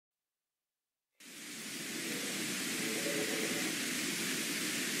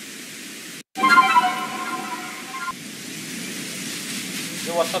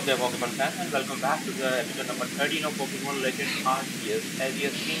what's up there Pokemon fans, and welcome back to the episode number 13 of Pokemon Legends Arceus. As you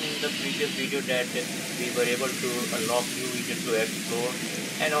have seen in the previous video that we were able to unlock new regions to explore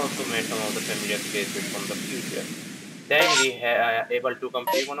and also met some of the familiar places from the future. Then we were able to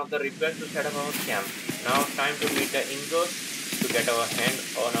complete one of the requests to set up our camp. Now it's time to meet the Ingos to get our hand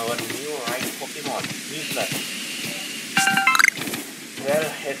on our new right Pokemon, Perilous. Well,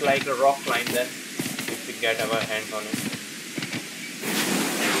 it's like a rock climb then, if we get our hands on it.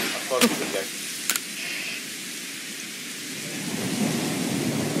 Of course we will get.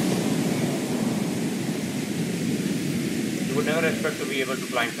 You would never expect to be able to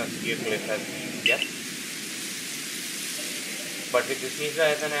climb such steep cliffs as these, yes? But with this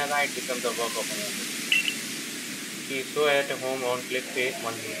Nisa as an ally, it becomes a work of a moment. He is so at home on cliff face,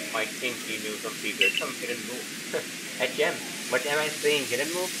 one might think he knew some secrets, some hidden moves. HM, but am I saying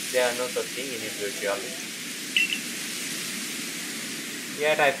hidden moves? There are no such thing in his virtuality.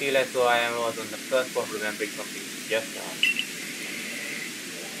 Yet I feel as though I was on the cusp of remembering something just now.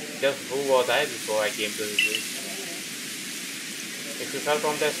 Just who was I before I came to this place? If you fell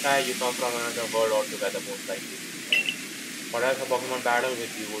from the sky, you come from another world altogether most likely. What else a Pokemon battle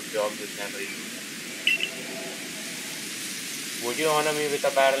with you would jog this memory? Would you honor me with a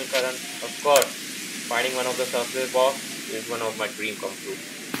battle, Karan? Of course. Finding one of the surface boss is one of my dreams come true.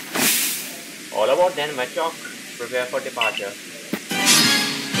 All about then, Machok. Prepare for departure.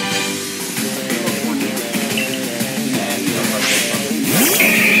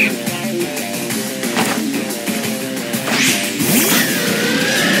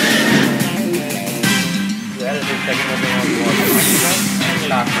 Well, this second Pokemon was and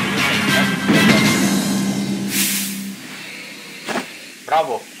last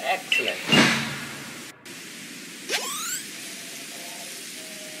Bravo! Excellent!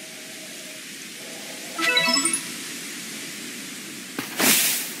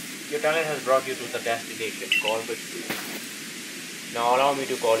 Your talent has brought you to the destination, call victory. Now allow me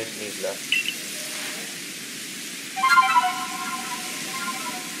to call it Sneasler.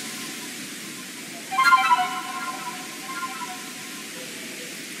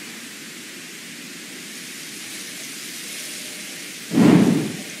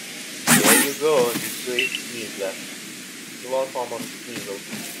 There you go, this is Sneasler. Evolved form of Sneasel.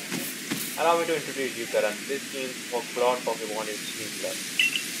 Allow me to introduce you, Karan. This team's Cloud Pokemon is Sneasler.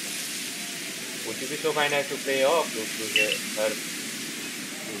 Would you be so kind as to play off to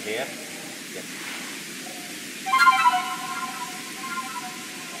here? Yes.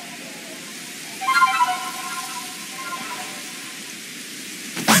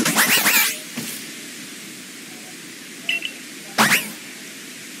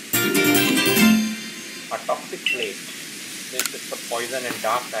 A toxic plate. Since it's a poison and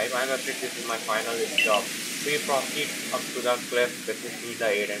dark type, I'm afraid this is my final job. We proceed up to the cliff with his Nisa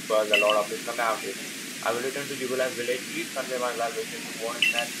aid and cause a lot of his boundaries. I will return to Jubila's village. Please convey my well wishes to Warren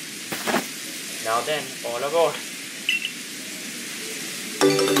that. Now then, all aboard.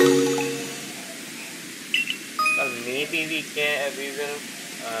 Well, maybe we will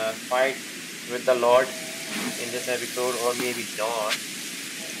fight with the Lord in this episode, or maybe not.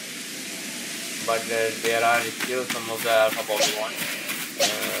 But there are still some of the Alpha Pokemon.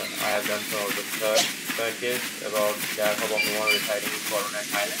 I have done some of the searches about the Alpha Pokemon residing in Coronet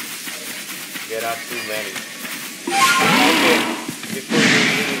Island. There are too many. Okay, before we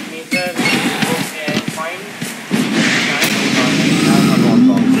leave Nisa, we will go and find Alpha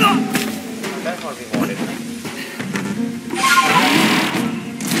Pokemon. That's what we wanted.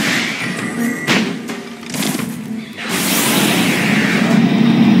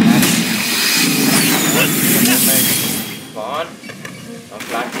 Gone. A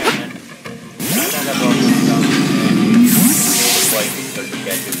flat cannon. Another problem comes and it's quite difficult to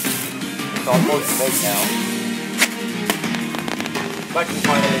get it. It's almost full now. But we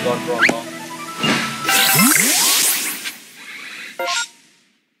finally got promo.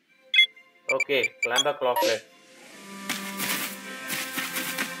 Okay, climb the clock list.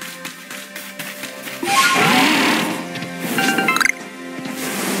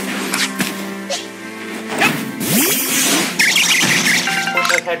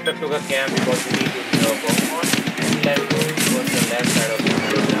 Let's head back to the camp because we need to do our Pokemon. And let's go towards the left side of the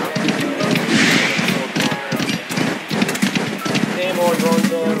road now. Same old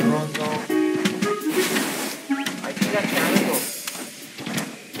Ronzo. I think that's Canada.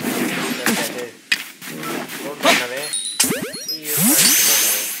 That is. Don't run away. He is trying to run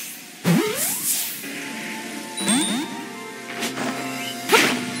away.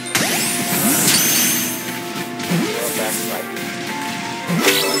 You're back right.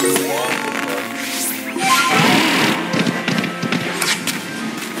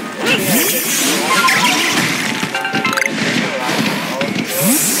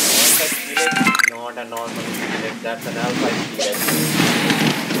 want a normal speed, that's an alpha speed.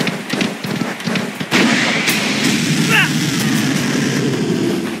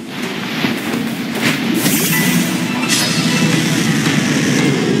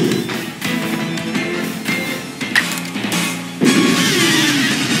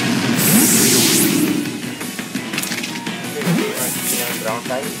 Ground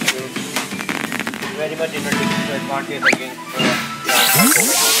type is very much in a disadvantage against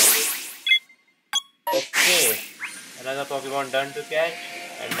Pokemon. Okay, another Pokemon done to catch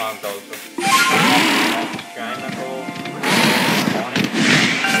and marked also. That's China on it.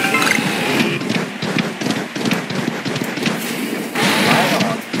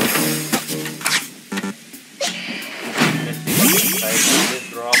 Let's see what this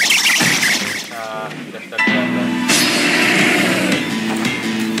drop. Just a traveler.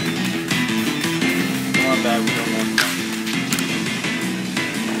 Bad, we don't want that.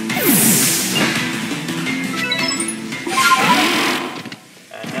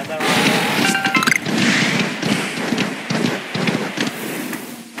 Another one.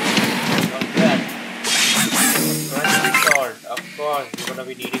 What's that? Crunchy salt. Of course, we're gonna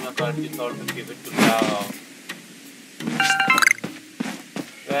be needing a crunchy salt to give it to Tao.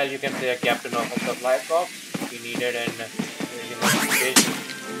 Well, you can say a captain of a supply box. He needed and really much fish.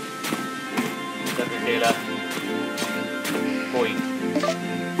 The retailer going.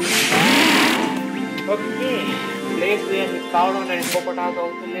 Okay, place where his Cowdon and Hippopotas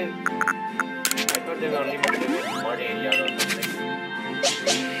also live. I thought they were only living in mud areas or something.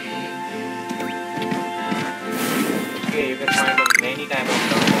 Okay, you can find many types of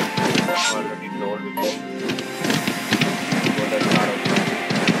stuff already told before. So that's part of it.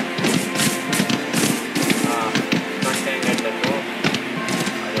 Content at the door.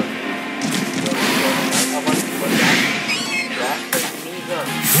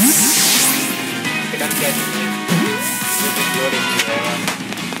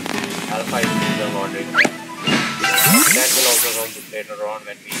 Alpha is the wandering. That will also come later on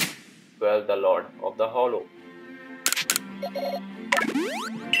when we quell the Lord of the Hollow.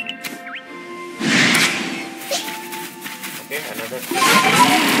 Okay, another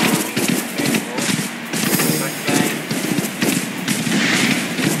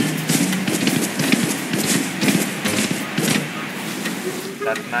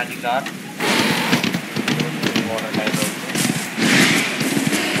that's magic art. Water type also.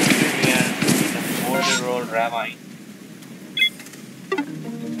 We are in a golden roll ravine.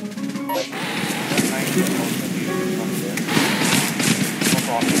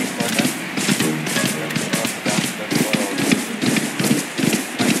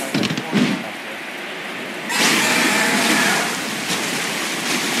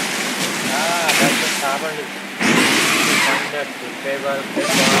 That's the carbon. Find that table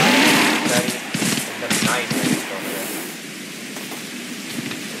very in the night from here.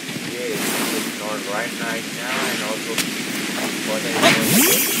 Yes, it's not right night now and also what I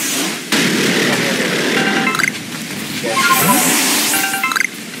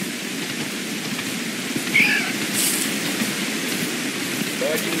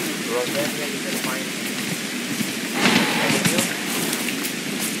you can find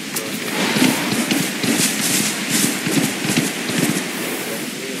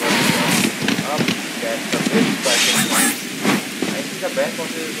the best of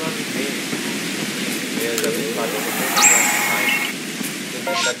this one is the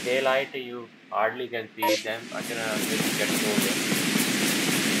in the daylight you hardly can see them until it gets colder.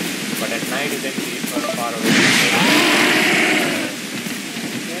 But at night you can see it from far away.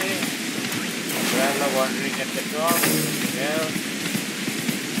 Okay. Traveler wandering at the top. Yeah.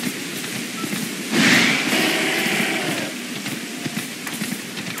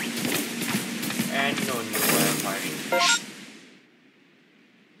 And no new way of finding.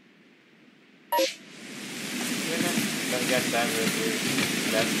 Get back with you.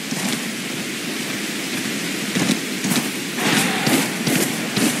 Left.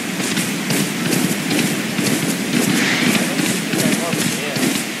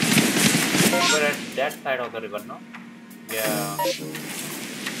 We were at that side of the river, no? Yeah.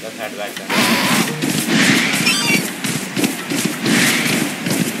 Let's head back there.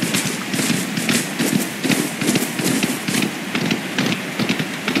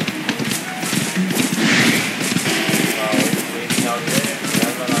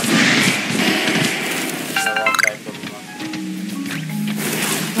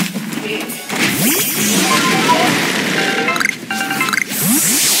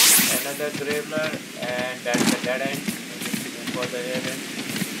 Graveler, and that's the dead end. For the dead end,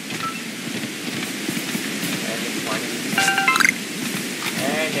 and it's funny,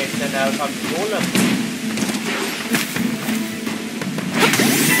 and it's an alpha golem.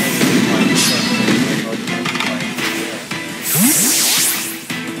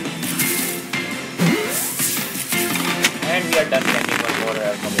 And we are done catching one more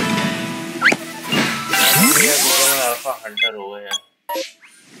alpha golem. We have become an alpha hunter over here.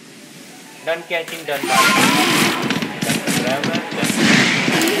 Done catching, done fighting. Done the grammar, done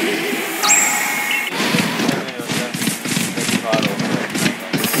very far over.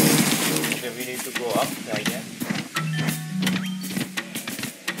 Okay, we need to go up, I guess.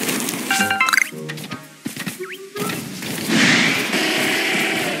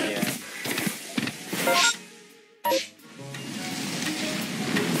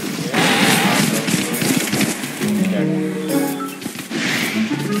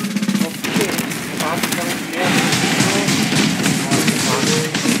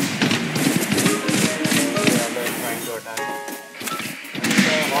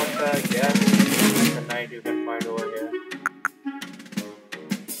 You can find over here.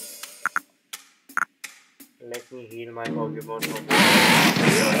 Let me heal my Pokemon from this. I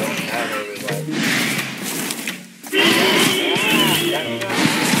don't have a revive.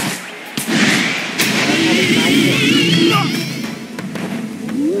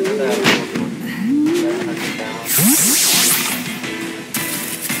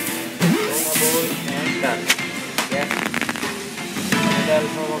 And done. Yes. And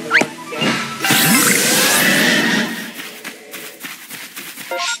Alpha Pokemon can.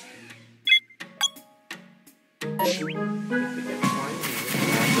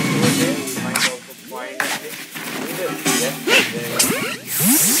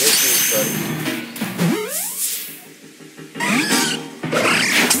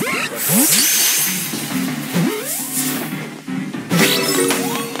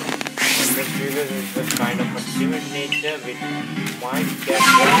 Kind of a timid nature which might get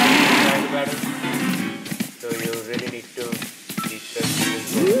kind of battle. So you really need to teach the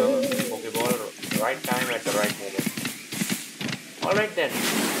Pokeball right time at the right moment. Alright then,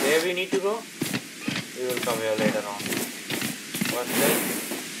 where we need to go? We will come here later on. What's this?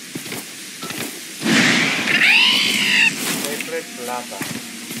 Sacred Plaza.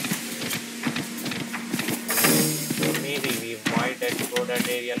 So maybe we might explore that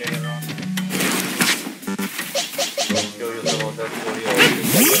area later on. Show you some of the story of this.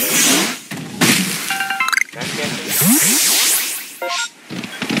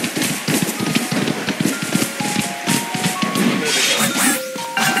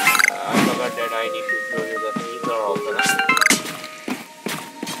 I forgot that I need to show you the Caesar also.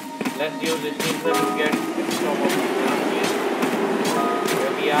 Let's use this Caesar to get to the top of the place.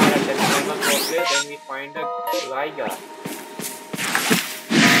 Where we are at the Diamond Place, then we find a Liga.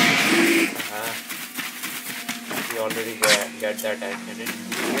 We already get that action in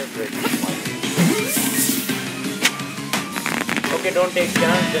here. Okay, don't take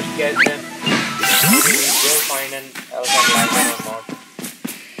chance, just catch them. We will find an alpha blacker or not.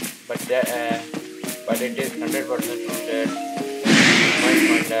 But it is 100% sure that we might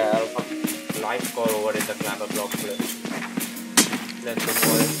find an alpha life core over in the clamor block place. Let's go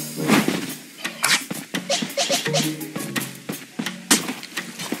for it.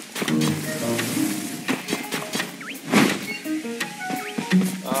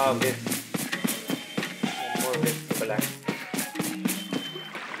 This more this to collect.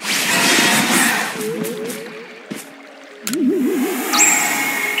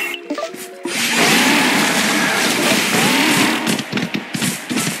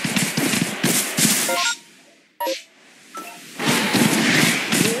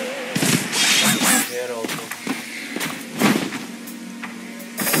 Here also.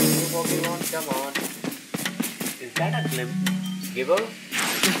 Pokemon, come on. Is that a Gibble?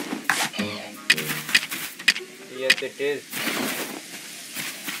 Yes, it is.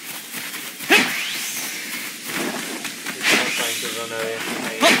 He's not trying to run away. I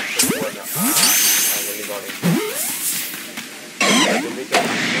really got him.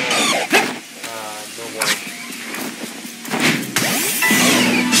 No more.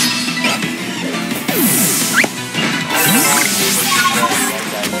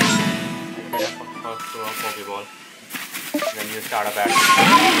 Pokeball. Then you start a battle.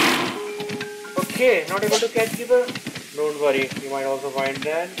 Okay, not able to catch Keeper? Don't worry, you might also find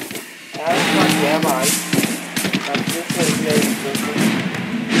that Alpha Gamma. That's just a very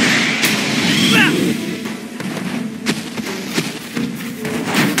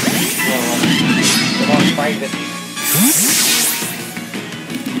Come on, fight with me.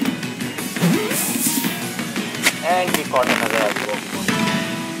 And we caught another Pokemon.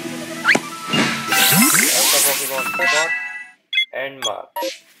 Alpha Pokemon caught and marked.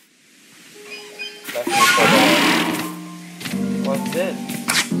 Let's move forward. What's this?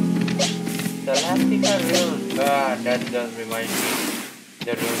 Celestica runes. Ah, that just reminds me.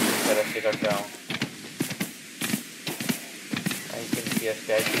 The runes in Celestica town. I can see a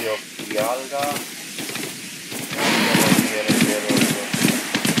statue of Dialga. And here and there also.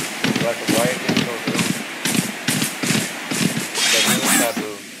 But why is it so blue? The runes are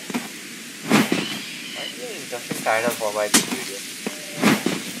blue. Might be an interesting title for my video.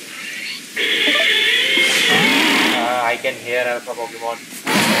 I can hear Alpha Pokemon,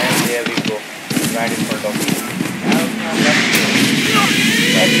 and there we go, right in front of me.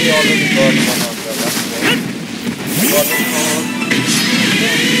 But we already got one of the left way.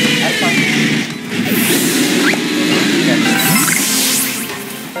 Alpha.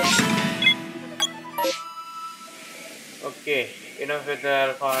 Okay, enough with the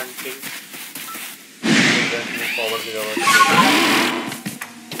Alpha hunting. Let's move forward with our story.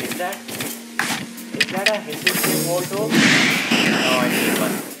 Is that a hidden photo? No, I need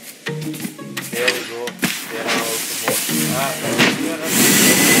one. There we go. There are also more.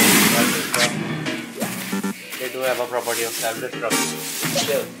 They do have a property of self-destruct.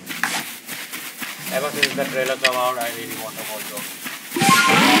 Still, ever since the trailer came out, I really want a photo.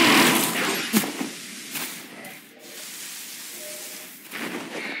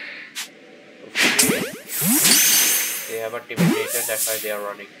 Okay. They have a timidation, that's why they are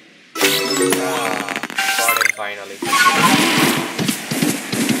running. Got him finally. We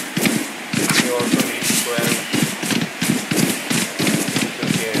also need 12 to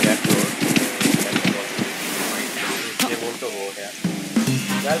clear Electrode. They want to go here.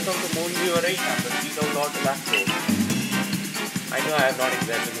 Welcome to Moonview Arena, the seat of Lord Electrode. I know I have not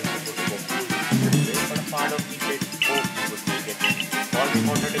exactly been supposed to go through this, but a part of me did hope you would take it. All we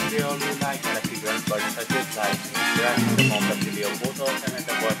wanted to clear all you like electrical, but such is life. Interact with the complexity of both of them and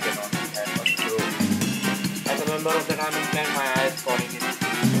the work cannot be had but through. As a member of the Diamond Clan, my eyes calling in to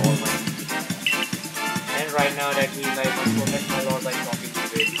see all my needs. And right now that means I must protect my lord by talking to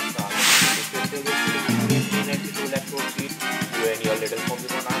Raging Star. If you still wish to be and to Electrode Shield, you and your little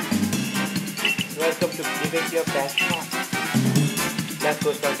Pokemon are. Welcome to give it your best shot. Let's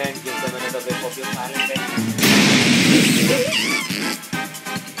go start and give them another whip of your silent bed.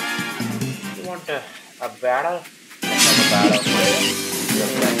 You want a battle? Let's have a battle. Your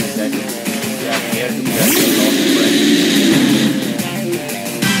friend is that we are here to get your lost friend.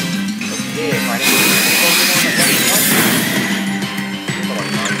 Okay, fighting with Pokemon against one. Come on,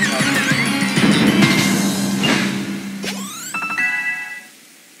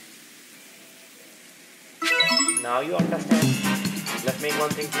 now you understand. Let's make one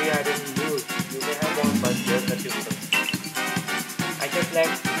thing clear, I didn't lose. You may have won, but there's a difference. I just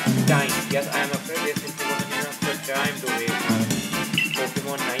lacked time. Yes, I am afraid there simply wasn't enough time to raise my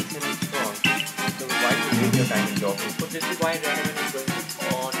Pokemon nice and strong. So why do you waste your time in jogging? So this is why Random is going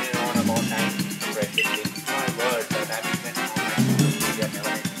on and on about time precious things. My word, that I spent all my time never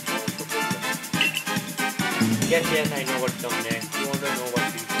ending for Pokemon. Yes, I know what's coming next. You want to know what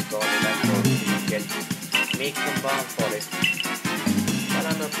these are all about, so you can make some balm for it. But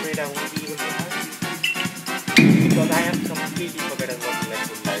I'm afraid I won't be able to help you. Because I have completely forgotten what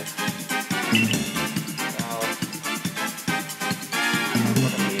Electrode life.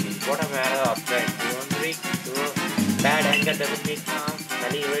 What a lady. What a matter of that. You wondering? Bad anger doesn't make sense.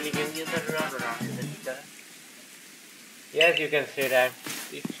 Money really giving you the runaround, isn't it? Yes, you can say that.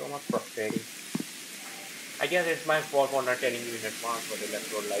 It's so much frustrating. I guess it's my fault for not telling you in advance what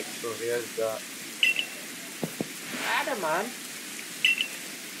Electrode like. So here's the Adamant.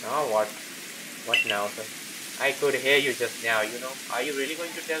 Now what? What now, sir? I could hear you just now, you know. Are you really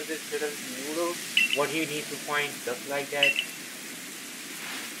going to tell this little noodle what he needs to find just like that?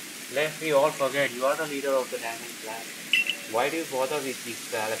 Lest we all forget, you are the leader of the Diamond Clan. Why do you bother with these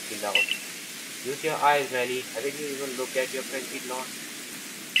galaxy laws? Use your eyes, Melly. Haven't you even looked at your friendly Lord?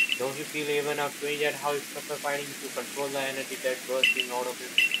 Don't you feel even now strange at how he's fighting to control the energy that's bursting out of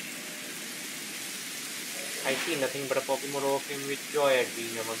him? I see nothing but a Pokemon overcame with joy at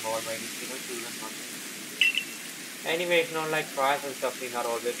being among all my innocent children. Anyway, it's not like trials and suffering are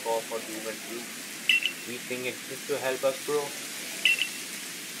always called for doom and gloom. These things exist to help us grow.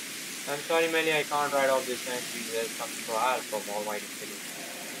 I'm sorry, Melly, I can't ride off this and there's some trial from Almighty Sinnoh.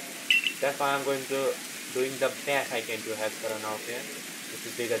 That's why I'm doing the best I can to help Karan out here. This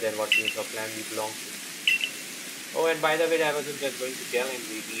is bigger than what teams of clan we belong to. Oh, and by the way, I wasn't just going to tell him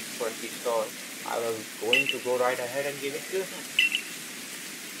we need for his store. I was going to go right ahead and give it to him.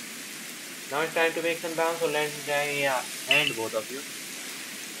 Now it's time to make some bounce, so let's hand both of you.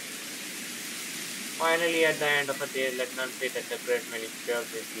 Finally, at the end of the day, let none say that the great many shells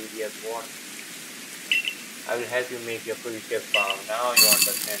is easy as what. I will help you make your precious farm. Now you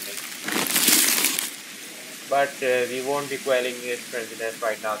understand me. But we won't be quelling its frenziness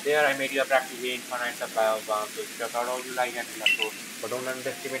right now. There, I made you a practically infinite supply of balm, so check out all you like and Electrode. But don't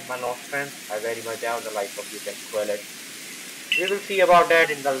underestimate my lost strength. I very much doubt the likes of you can quell it. We will see about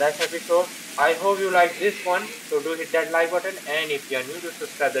that in the next episode. I hope you like this one, so do hit that like button, and if you are new to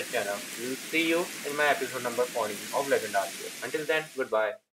subscribe the channel, we will see you in my episode number 40 of Legend Arceus. Until then, goodbye.